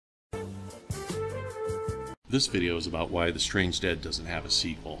This video is about why The Strange Dead doesn't have a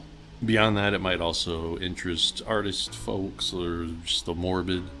sequel. Beyond that, it might also interest artist folks or just the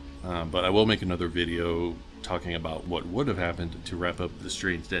morbid, but I will make another video talking about what would have happened to wrap up the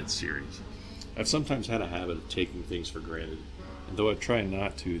Strange Dead series. I've sometimes had a habit of taking things for granted, and though I try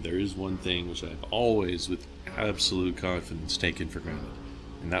not to, there is one thing which I've always, with absolute confidence, taken for granted,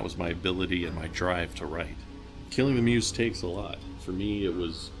 and that was my ability and my drive to write. Killing the muse takes a lot. For me, it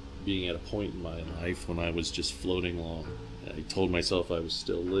was being at a point in my life when I was just floating along. I told myself I was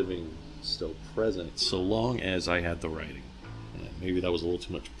still living, still present, so long as I had the writing. And maybe that was a little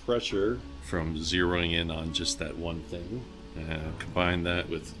too much pressure from zeroing in on just that one thing. Combine that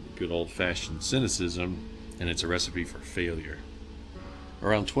with good old-fashioned cynicism, and it's a recipe for failure.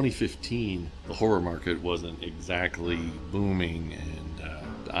 Around 2015, the horror market wasn't exactly booming, and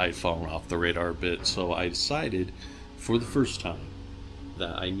I'd fallen off the radar a bit, so I decided, for the first time,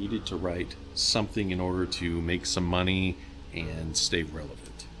 that I needed to write something in order to make some money and stay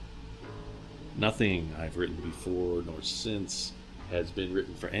relevant. Nothing I've written before nor since has been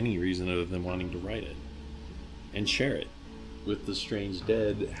written for any reason other than wanting to write it and share it. With The Strange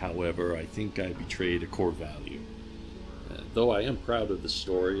Dead, however, I think I betrayed a core value. Though I am proud of the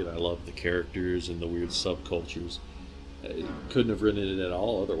story and I love the characters and the weird subcultures, I couldn't have written it at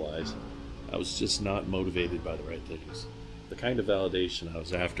all otherwise. I was just not motivated by the right things. The kind of validation I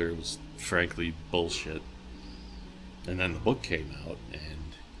was after was frankly bullshit. And then the book came out,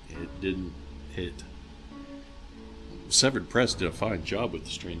 and it didn't hit. Severed Press did a fine job with The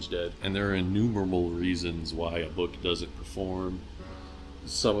Strange Dead, and there are innumerable reasons why a book doesn't perform.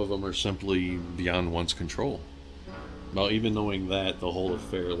 Some of them are simply beyond one's control. Well, even knowing that, the whole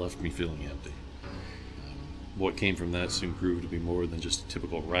affair left me feeling empty. What came from that soon proved to be more than just a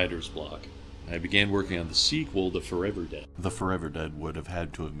typical writer's block. I began working on the sequel, The Forever Dead. The Forever Dead would have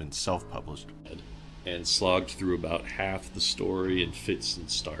had to have been self-published, and slogged through about half the story in fits and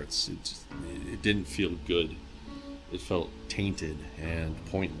starts. It didn't feel good. It felt tainted and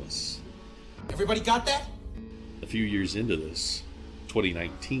pointless. Everybody got that? A few years into this,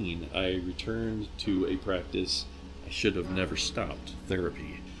 2019, I returned to a practice I should have never stopped,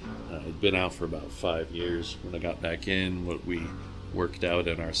 therapy. I'd been out for about 5 years. When I got back in, what we worked out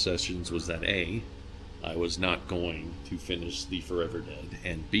in our sessions was that A, I was not going to finish The Forever Dead,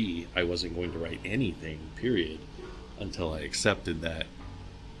 and B, I wasn't going to write anything, period, until I accepted that.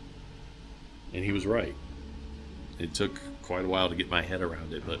 And he was right. It took quite a while to get my head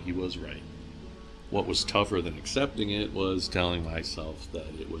around it, but he was right. What was tougher than accepting it was telling myself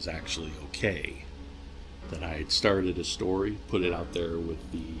that it was actually okay. That I had started a story, put it out there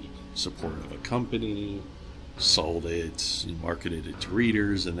with the support of a company, sold it, marketed it to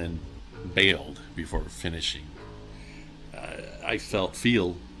readers, and then bailed before finishing. I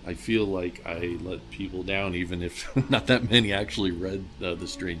feel like I let people down, even if not that many actually read The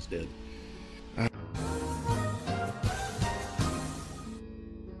Strange Dead.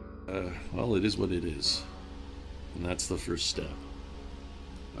 Well, it is what it is, and that's the first step.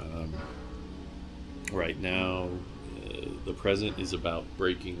 Right now, the present is about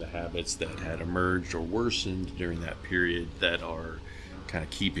breaking the habits that had emerged or worsened during that period that are kind of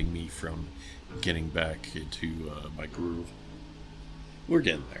keeping me from getting back into my groove. We're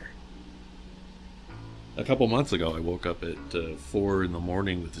getting there. A couple months ago, I woke up at 4 in the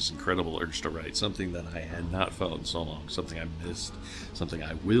morning with this incredible urge to write, something that I had not felt in so long, something I missed, something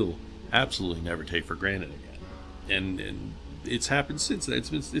I will absolutely never take for granted again. And it's happened since then.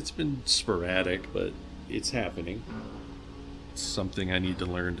 It's been sporadic, but it's happening. It's something I need to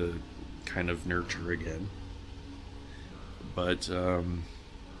learn to kind of nurture again. But the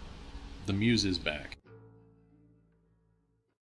muse is back.